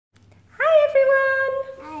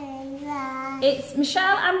It's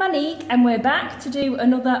Michelle and Monique and we're back to do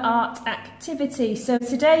another art activity. So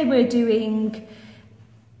today we're doing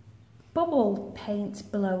bubble paint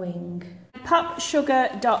blowing.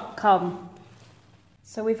 popsugar.com.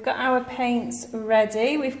 So we've got our paints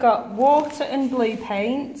ready. We've got water and blue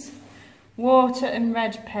paint, water and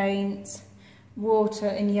red paint, water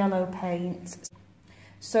and yellow paint.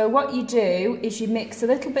 So what you do is you mix a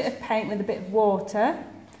little bit of paint with a bit of water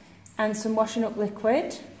and some washing up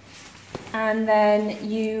liquid, and then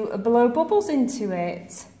you blow bubbles into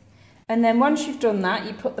it. And then once you've done that,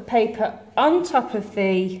 you put the paper on top of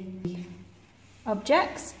the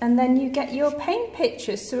objects and then you get your paint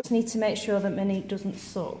pictures. So you just need to make sure that Monique doesn't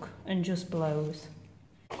suck and just blows.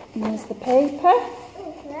 And there's the paper.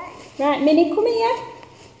 Right, Minnie, come here.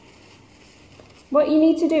 What you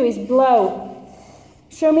need to do is blow.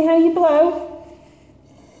 Show me how you blow.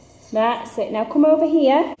 That's it. Now come over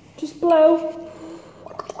here. Just blow.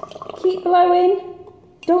 Keep blowing.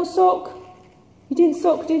 Don't suck. You didn't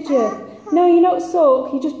suck, did you? No, you don't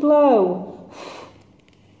suck. You just blow.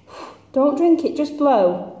 Don't drink it, just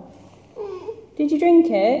blow. Did you drink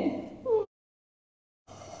it?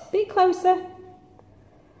 Be closer.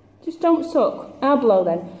 Just don't suck. I'll blow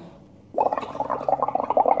then.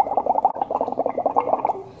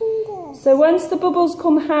 So once the bubbles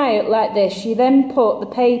come high up like this, you then put the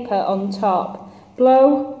paper on top.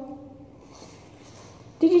 Blow.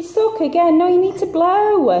 Did you suck again? No, you need to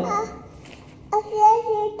blow.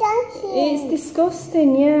 It's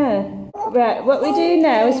disgusting, yeah. Right, what we do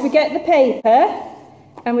now is we get the paper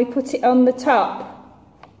and we put it on the top.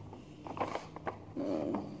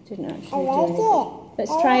 Didn't actually do anything.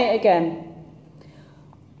 Let's try it again.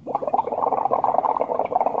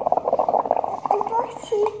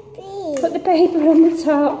 Put the paper on the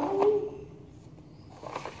top.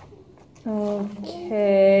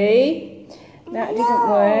 Okay, that didn't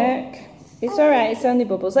work. It's alright, it's only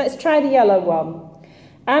bubbles. Let's try the yellow one.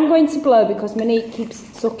 I'm going to blow because Monique keeps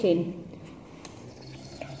sucking.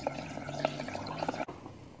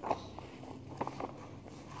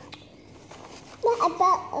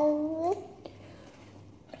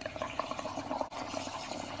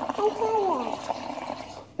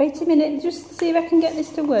 Wait a minute, just see if I can get this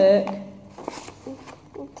to work.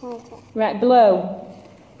 Right, blow.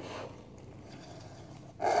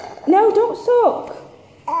 No, don't suck.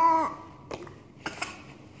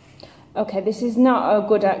 Okay, this is not a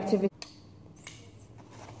good activity.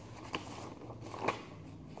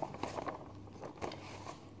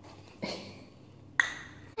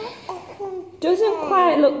 Doesn't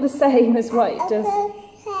quite look the same as what it does.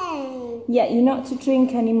 Yeah, you're not to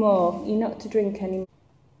drink anymore. You're not to drink anymore.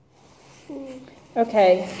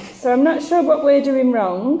 Okay, so I'm not sure what we're doing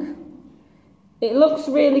wrong. It looks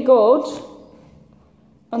really good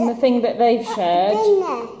on the thing that they've shared,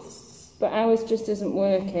 but ours just isn't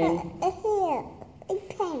working.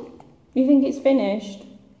 You think it's finished?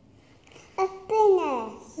 It's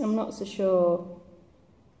finished. I'm not so sure.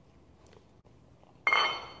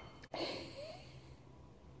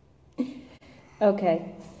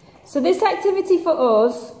 Okay, so this activity for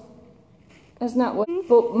us has not worked,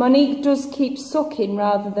 but Monique does keep sucking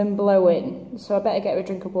rather than blowing, so I better get her a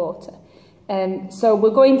drink of water. So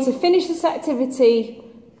we're going to finish this activity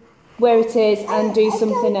where it is and do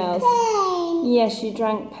something else. Yes, you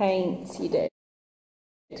drank paint, you did.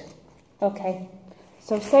 Okay,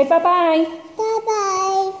 so say bye-bye.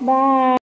 Bye-bye. Bye.